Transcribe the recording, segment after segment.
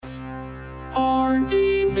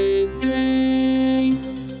Hardee Midday.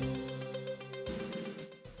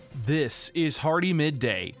 This is Hardee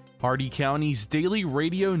Midday, Hardee County's daily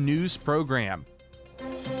radio news program.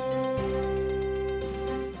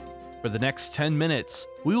 For the next 10 minutes,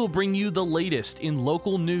 we will bring you the latest in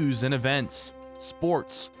local news and events,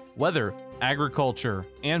 sports, weather, agriculture,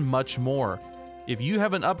 and much more. If you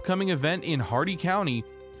have an upcoming event in Hardee County,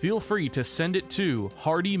 feel free to send it to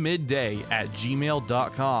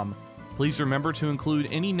hardeemidday@gmail.com. Please remember to include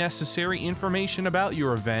any necessary information about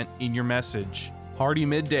your event in your message. Hardee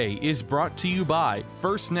Midday is brought to you by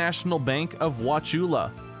First National Bank of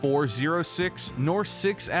Wauchula, 406 North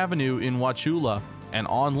 6th Avenue in Wauchula, and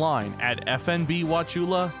online at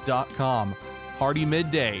fnbwauchula.com. Hardee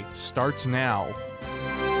Midday starts now.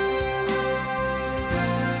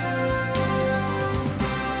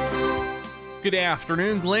 Good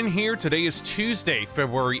afternoon, Glenn here. Today is Tuesday,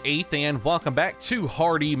 February 8th, and welcome back to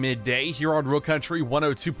Hardee Midday here on Real Country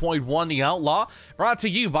 102.1 The Outlaw, brought to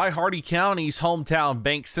you by Hardee County's hometown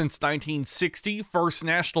bank since 1960, First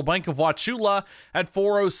National Bank of Wauchula at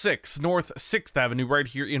 406 North 6th Avenue right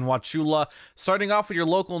here in Wauchula. Starting off with your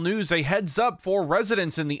local news, a heads up for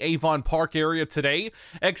residents in the Avon Park area today.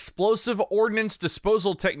 Explosive ordnance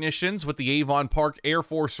disposal technicians with the Avon Park Air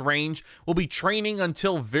Force Range will be training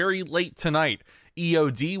until very late tonight.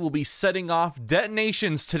 EOD will be setting off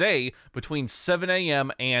detonations today between 7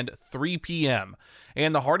 a.m. and 3 p.m.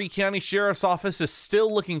 And the Hardee County Sheriff's Office is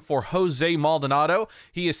still looking for Jose Maldonado.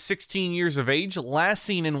 He is 16 years of age, last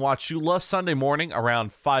seen in Wauchula Sunday morning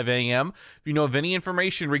around 5 a.m. If you know of any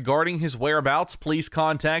information regarding his whereabouts, please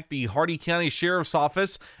contact the Hardee County Sheriff's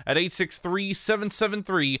Office at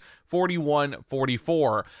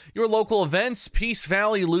 863-773-4144. Your local events, Peace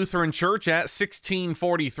Valley Lutheran Church at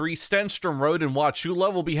 1643 Stenstrom Road in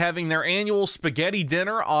Wauchula will be having their annual spaghetti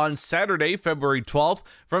dinner on Saturday, February 12th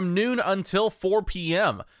from noon until 4 p.m.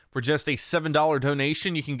 For just a $7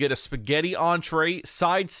 donation, you can get a spaghetti entree,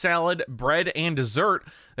 side salad, bread, and dessert.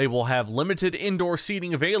 They will have limited indoor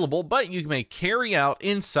seating available, but you may carry out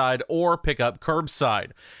inside or pick up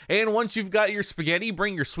curbside. And once you've got your spaghetti,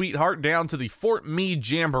 bring your sweetheart down to the Fort Meade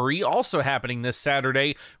Jamboree, also happening this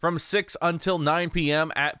Saturday from 6 until 9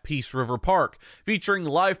 p.m. at Peace River Park, featuring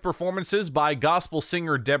live performances by gospel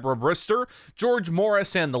singer Deborah Brister, George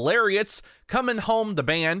Morris and the Lariats, Comin' Home the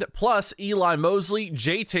Band, plus Eli Mosley,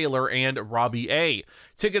 Jay Taylor, and Robbie A.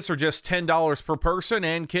 Tickets are just $10 per person,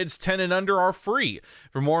 and kids 10 and under are free.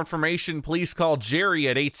 For more information, please call Jerry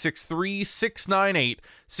at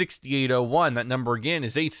 863-698-6801. That number again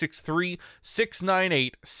is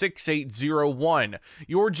 863-698-6801.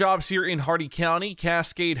 Your jobs here in Hardee County,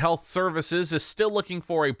 Cascade Health Services is still looking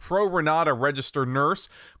for a pro-Renata registered nurse.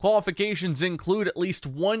 Qualifications include at least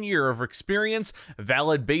 1 year of experience,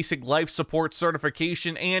 valid basic life support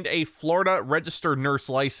certification, and a Florida registered nurse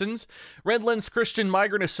license. Redlands Christian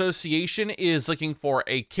Migrant Association is looking for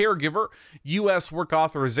a caregiver. U.S. work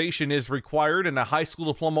authorization is required, and a high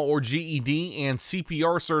school diploma or GED and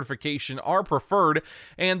CPR certification are preferred.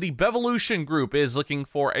 And the Bevolution Group is looking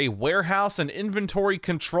for a warehouse and inventory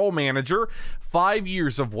control manager. 5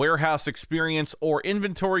 years of warehouse experience or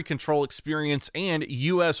inventory control experience and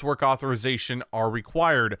U.S. work authorization are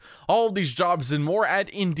required. All of these jobs and more at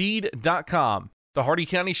Indeed.com. The Hardee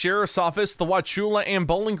County Sheriff's Office, the Wauchula and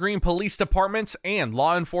Bowling Green Police Departments, and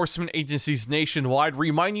law enforcement agencies nationwide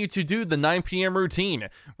remind you to do the 9 p.m. routine.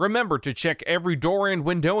 Remember to check every door and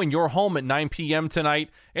window in your home at 9 p.m. tonight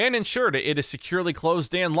and ensure that it is securely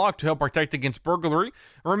closed and locked to help protect against burglary.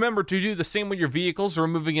 Remember to do the same with your vehicles,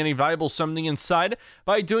 removing any valuables from the inside.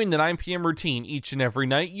 By doing the 9 p.m. routine each and every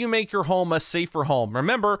night, you make your home a safer home.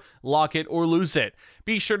 Remember, lock it or lose it.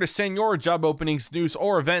 Be sure to send your job openings, news,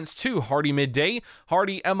 or events to Hardee Midday,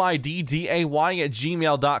 Hardee MIDDAY at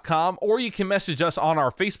gmail.com, or you can message us on our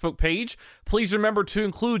Facebook page. Please remember to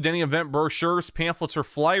include any event brochures, pamphlets, or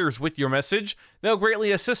flyers with your message. They'll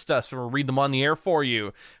greatly assist us, and we'll read them on the air for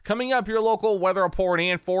you. Coming up, your local weather report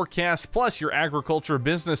and forecast, plus your agriculture,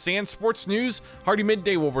 business, and sports news. Hardee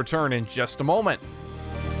Midday will return in just a moment.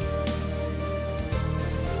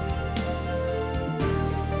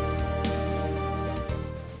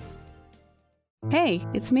 Hey,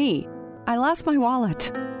 it's me. I lost my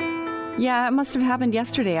wallet. Yeah, it must have happened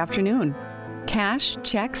yesterday afternoon. Cash,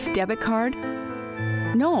 checks, debit card.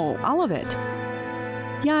 No, all of it.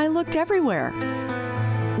 Yeah, I looked everywhere.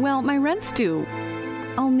 Well, my rent's due.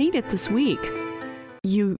 I'll need it this week.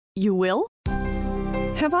 You will?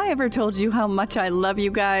 Have I ever told you how much I love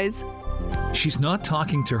you guys? She's not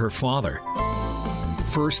talking to her father.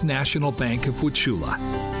 First National Bank of Wauchula.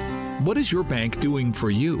 What is your bank doing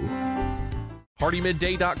for you?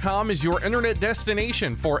 HardeeMidday.com is your internet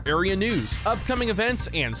destination for area news, upcoming events,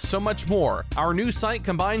 and so much more. Our news site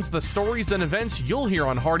combines the stories and events you'll hear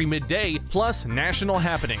on Hardee Midday, plus national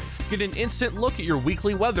happenings. Get an instant look at your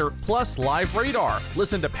weekly weather, plus live radar.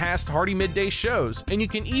 Listen to past Hardee Midday shows, and you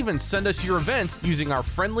can even send us your events using our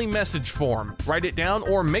friendly message form. Write it down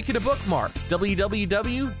or make it a bookmark.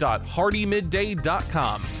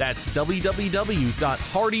 www.HardeeMidday.com. That's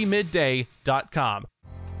www.HardeeMidday.com.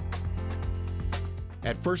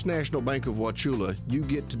 At First National Bank of Wauchula, you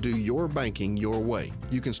get to do your banking your way.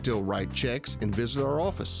 You can still write checks and visit our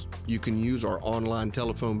office. You can use our online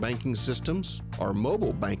telephone banking systems. Our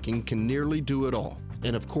mobile banking can nearly do it all.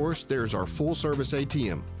 And of course, there's our full-service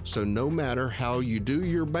ATM. So no matter how you do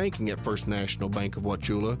your banking at First National Bank of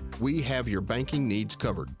Wauchula, we have your banking needs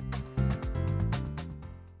covered.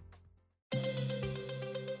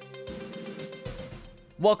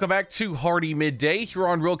 Welcome back to Hardee Midday here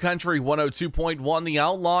on Real Country 102.1 The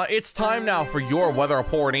Outlaw. It's time now for your weather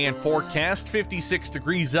report and forecast. 56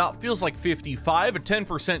 degrees out, feels like 55, a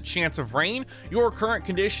 10% chance of rain. Your current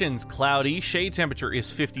conditions, cloudy, shade temperature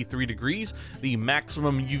is 53 degrees. The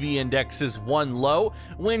maximum UV index is 1 low.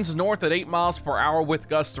 Winds north at 8 miles per hour with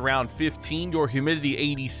gusts around 15. Your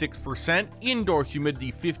humidity 86%. Indoor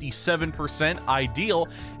humidity 57%. Ideal.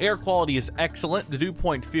 Air quality is excellent. The dew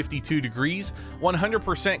point 52 degrees.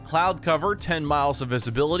 100% cloud cover, 10 miles of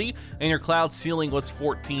visibility, and your cloud ceiling was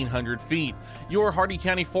 1,400 feet. Your Hardee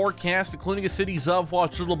County forecast, including the cities of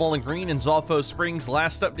Wauchula, Bowling Green, and Zolfo Springs,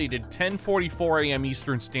 last updated 10:44 a.m.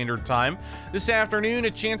 Eastern Standard Time. This afternoon,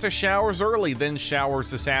 a chance of showers early, then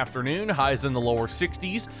showers this afternoon, highs in the lower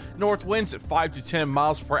 60s. North winds at 5 to 10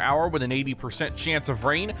 miles per hour with an 80% chance of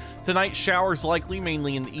rain. Tonight, showers likely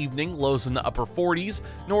mainly in the evening, lows in the upper 40s.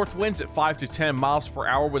 North winds at 5 to 10 miles per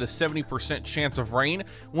hour with a 70% chance of rain.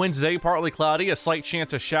 Wednesday, partly cloudy, a slight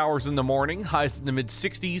chance of showers in the morning, highs in the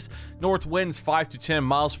mid-60s. North winds 5 to 10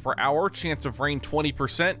 miles per hour, chance of rain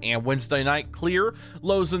 20%, and Wednesday night clear,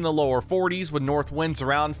 lows in the lower 40s with north winds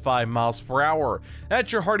around 5 miles per hour.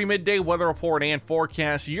 That's your Hardee Midday weather report and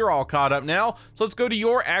forecast. You're all caught up now, so let's go to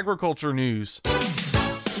your agriculture news.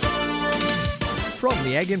 From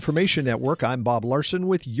the Ag Information Network, I'm Bob Larson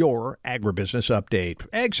with your Agribusiness Update.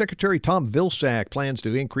 Ag Secretary Tom Vilsack plans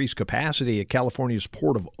to increase capacity at California's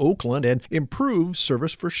Port of Oakland and improve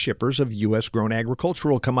service for shippers of U.S.-grown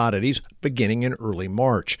agricultural commodities beginning in early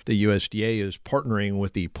March. The USDA is partnering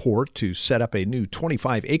with the port to set up a new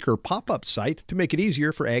 25-acre pop-up site to make it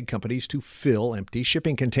easier for ag companies to fill empty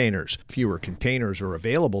shipping containers. Fewer containers are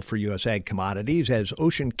available for U.S. ag commodities as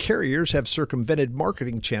ocean carriers have circumvented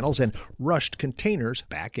marketing channels and rushed containers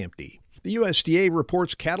back empty. The USDA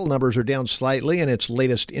reports cattle numbers are down slightly in its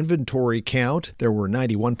latest inventory count. There were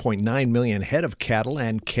 91.9 million head of cattle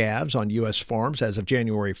and calves on U.S. farms as of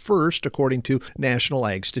January 1st, according to National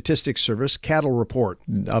Ag Statistics Service cattle report.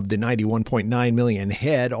 Of the 91.9 million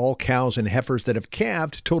head, all cows and heifers that have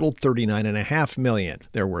calved totaled 39.5 million.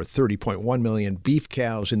 There were 30.1 million beef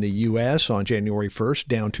cows in the U.S. on January 1st,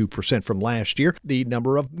 down 2% from last year. The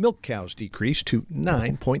number of milk cows decreased to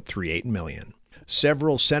 9.38 million.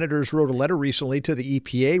 Several senators wrote a letter recently to the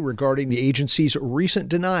EPA regarding the agency's recent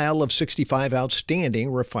denial of 65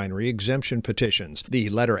 outstanding refinery exemption petitions. The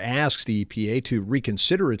letter asks the EPA to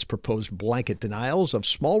reconsider its proposed blanket denials of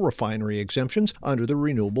small refinery exemptions under the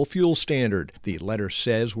Renewable Fuel Standard. The letter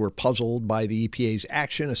says we're puzzled by the EPA's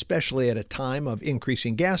action, especially at a time of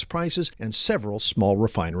increasing gas prices and several small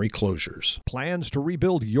refinery closures. Plans to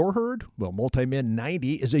rebuild your herd? Well, Multimin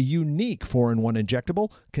 90 is a unique 4-in-1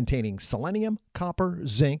 injectable containing selenium, copper,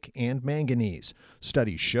 zinc, and manganese.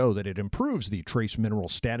 Studies show that it improves the trace mineral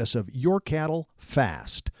status of your cattle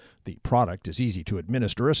fast. The product is easy to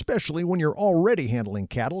administer, especially when you're already handling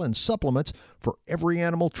cattle, and supplements for every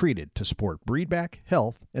animal treated to support breedback,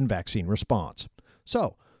 health, and vaccine response.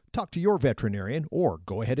 So, talk to your veterinarian or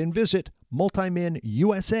go ahead and visit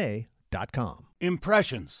multiminusa.com.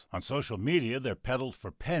 Impressions. On social media, they're peddled for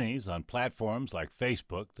pennies on platforms like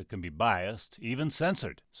Facebook that can be biased, even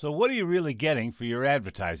censored. So what are you really getting for your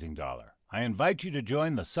advertising dollar? I invite you to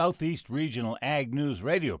join the Southeast Regional Ag News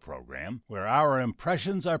radio program, where our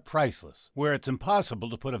impressions are priceless, where it's impossible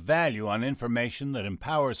to put a value on information that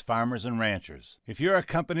empowers farmers and ranchers. If you're a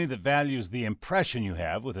company that values the impression you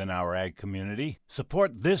have within our ag community,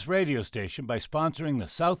 support this radio station by sponsoring the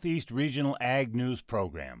Southeast Regional Ag News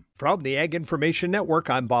program. From the Ag Information Network,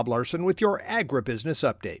 I'm Bob Larson with your Agribusiness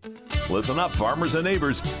Update. Listen up, farmers and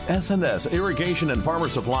neighbors. S&S Irrigation and Farmer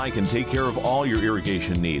Supply can take care of all your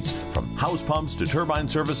irrigation needs, from house pumps to turbine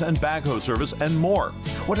service and backhoe service, and more.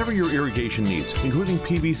 Whatever your irrigation needs, including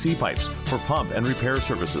PVC pipes for pump and repair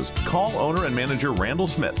services, call owner and manager Randall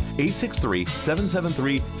Smith,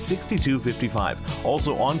 863-773-6255.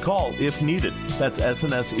 Also on call if needed. That's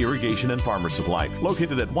S&S Irrigation and Farmer Supply,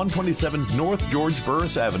 located at 127 North George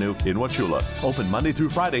Burris Avenue in Wauchula. Open Monday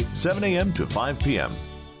through Friday, 7 a.m. to 5 p.m.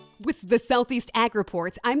 With the Southeast Ag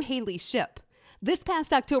Reports, I'm Haley Ship. This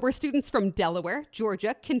past October, students from Delaware,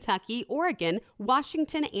 Georgia, Kentucky, Oregon,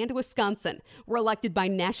 Washington, and Wisconsin were elected by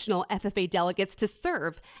national FFA delegates to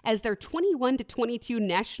serve as their 21 to 22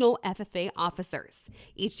 national FFA officers.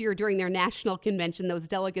 Each year during their national convention, those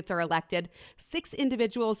delegates are elected, 6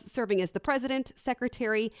 individuals serving as the president,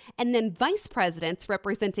 secretary, and then vice presidents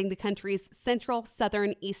representing the country's central,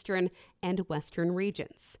 southern, eastern, and western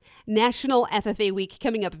regions. National FFA Week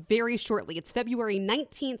coming up very shortly. It's February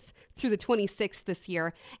 19th through the 26th this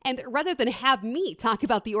year. And rather than have me talk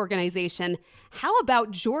about the organization, how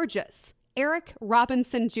about Georgia's Eric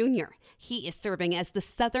Robinson Jr.? He is serving as the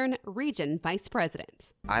Southern Region Vice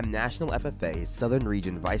President. I'm National FFA's Southern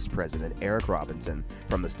Region Vice President Eric Robinson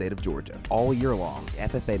from the state of Georgia. All year long,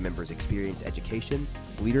 FFA members experience education,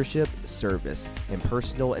 leadership, service, and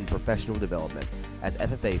personal and professional development as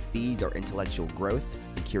FFA feeds our intellectual growth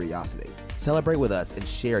and curiosity. Celebrate with us and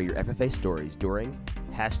share your FFA stories during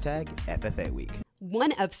 #FFA Week.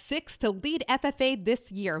 One of 6 to lead FFA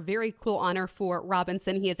this year. Very cool honor for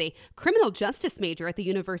Robinson. He is a criminal justice major at the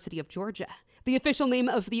University of Georgia. The official name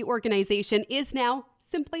of the organization is now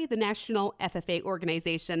simply the National FFA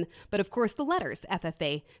Organization, but of course the letters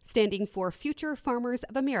FFA, standing for Future Farmers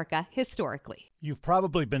of America historically. You've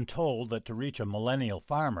probably been told that to reach a millennial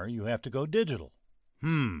farmer, you have to go digital.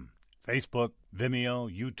 Facebook,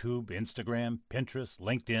 Vimeo, YouTube, Instagram, Pinterest,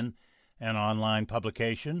 LinkedIn, an online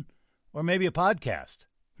publication, or maybe a podcast.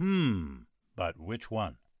 But which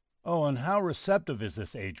one? Oh, and how receptive is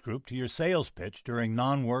this age group to your sales pitch during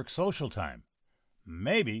non-work social time?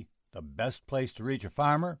 Maybe the best place to reach a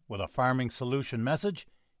farmer with a farming solution message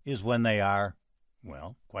is when they are,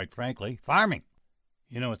 well, quite frankly, farming.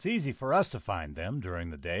 You know, it's easy for us to find them during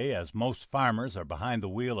the day, as most farmers are behind the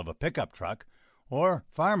wheel of a pickup truck or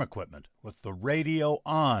farm equipment with the radio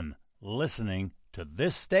on, listening to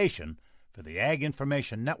this station for the Ag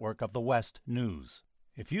Information Network of the West News.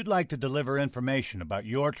 If you'd like to deliver information about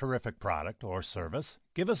your terrific product or service,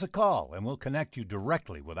 give us a call and we'll connect you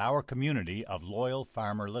directly with our community of loyal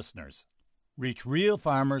farmer listeners. Reach real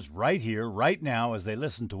farmers right here, right now, as they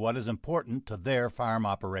listen to what is important to their farm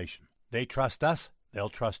operation. They trust us, they'll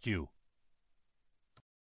trust you.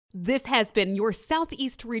 This has been your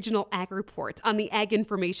Southeast Regional Ag Report on the Ag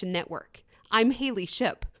Information Network. I'm Haley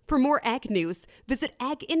Ship. For more ag news, visit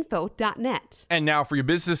aginfo.net. And now for your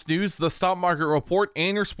business news, the stock market report,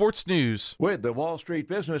 and your sports news. With the Wall Street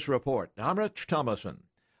Business Report, I'm Rich Thomason.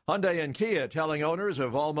 Hyundai and Kia telling owners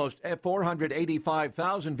of almost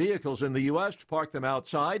 485,000 vehicles in the U.S. to park them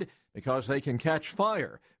outside because they can catch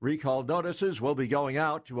fire. Recall notices will be going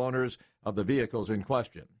out to owners of the vehicles in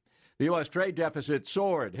question. The U.S. trade deficit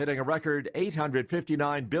soared, hitting a record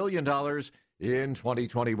 $859 billion in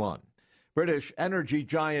 2021. British energy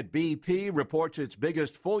giant BP reports its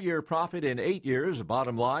biggest full-year profit in 8 years,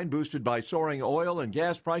 bottom line boosted by soaring oil and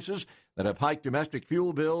gas prices that have hiked domestic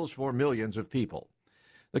fuel bills for millions of people.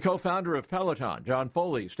 The co-founder of Peloton, John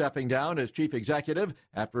Foley, stepping down as chief executive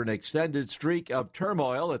after an extended streak of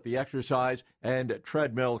turmoil at the exercise and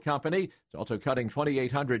treadmill company. It's also cutting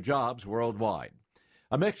 2,800 jobs worldwide.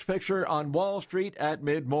 A mixed picture on Wall Street at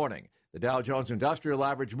mid-morning. The Dow Jones Industrial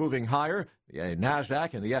Average moving higher, the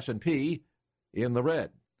NASDAQ and the S&P in the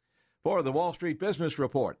red. For the Wall Street Business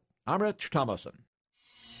Report, I'm Rich Thomason.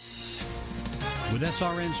 With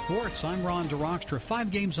SRN Sports, I'm Ron DeRockstra.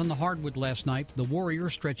 5 games on the hardwood last night. The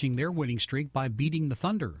Warriors stretching their winning streak by beating the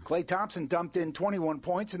Thunder. Klay Thompson dumped in 21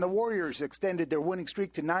 points, and the Warriors extended their winning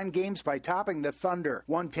streak to 9 games by topping the Thunder,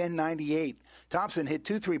 110-98. Thompson hit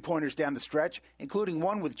 2 3-pointers down the stretch, including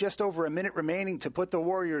one with just over a minute remaining to put the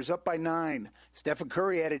Warriors up by 9. Stephen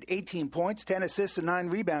Curry added 18 points, 10 assists, and 9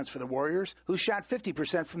 rebounds for the Warriors, who shot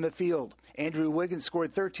 50% from the field. Andrew Wiggins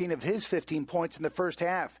scored 13 of his 15 points in the first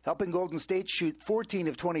half, helping Golden State shoot 14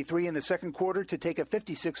 of 23 in the second quarter to take a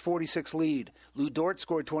 56-46 lead. Lou Dort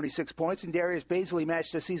scored 26 points, and Darius Bazley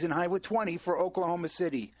matched a season high with 20 for Oklahoma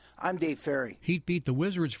City. I'm Dave Ferry. Heat beat the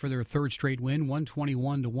Wizards for their third straight win,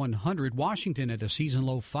 121-100. Washington at a season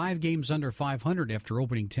low 5 games under 500 after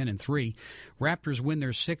opening 10-3. Raptors win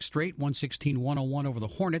their 6th straight, 116-101 over the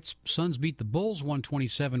Hornets. Suns beat the Bulls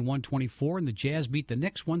 127-124, and the Jazz beat the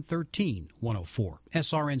Knicks 113-104.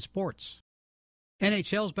 SRN Sports.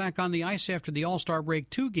 NHL's back on the ice after the All-Star break.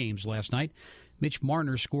 2 games last night. Mitch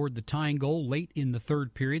Marner scored the tying goal late in the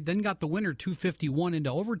third period, then got the winner 2:51 into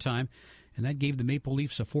overtime, and that gave the Maple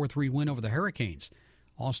Leafs a 4-3 win over the Hurricanes.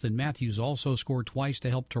 Austin Matthews also scored twice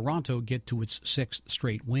to help Toronto get to its 6th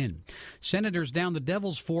straight win. Senators down the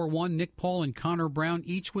Devils 4-1. Nick Paul and Connor Brown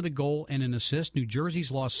each with a goal and an assist. New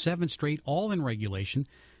Jersey's lost 7 straight, all in regulation,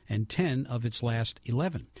 and 10 of its last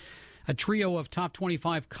 11. A trio of top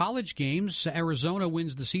 25 college games. Arizona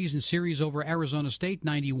wins the season series over Arizona State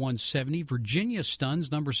 91-70. Virginia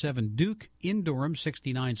stuns number 7 Duke in Durham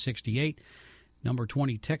 69-68. Number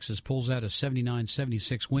 20 Texas pulls out a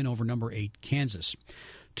 79-76 win over number 8 Kansas.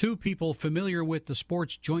 2 people familiar with the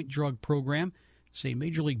sports joint drug program say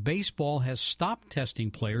Major League Baseball has stopped testing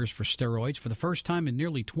players for steroids for the first time in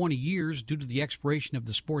nearly 20 years due to the expiration of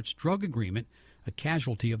the sports drug agreement, a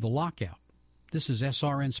casualty of the lockout. This is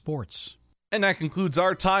SRN Sports. And that concludes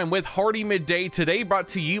our time with Hardee Midday today, brought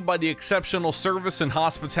to you by the exceptional service and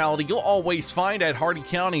hospitality you'll always find at Hardee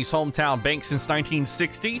County's hometown bank since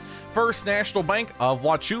 1960, First National Bank of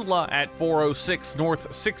Wauchula at 406 North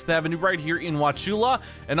 6th Avenue right here in Wauchula,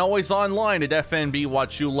 and always online at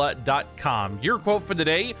fnbwauchula.com. Your quote for the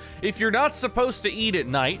day: if you're not supposed to eat at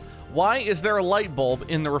night, why is there a light bulb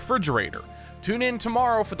in the refrigerator? Tune in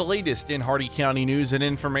tomorrow for the latest in Hardee County news and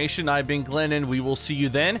information. I've been Glenn, and we will see you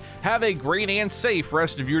then. Have a great and safe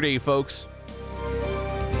rest of your day, folks.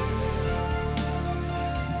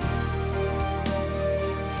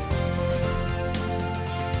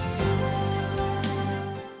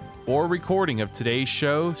 For a recording of today's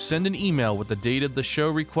show, send an email with the date of the show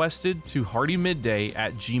requested to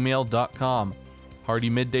hardeemidday@gmail.com.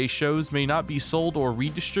 Hardee Midday shows may not be sold or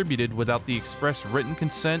redistributed without the express written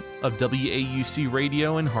consent of WAUC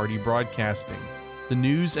Radio and Hardee Broadcasting. The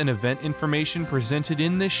news and event information presented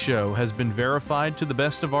in this show has been verified to the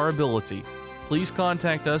best of our ability. Please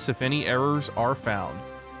contact us if any errors are found.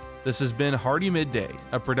 This has been Hardee Midday,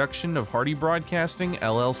 a production of Hardee Broadcasting,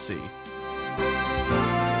 LLC.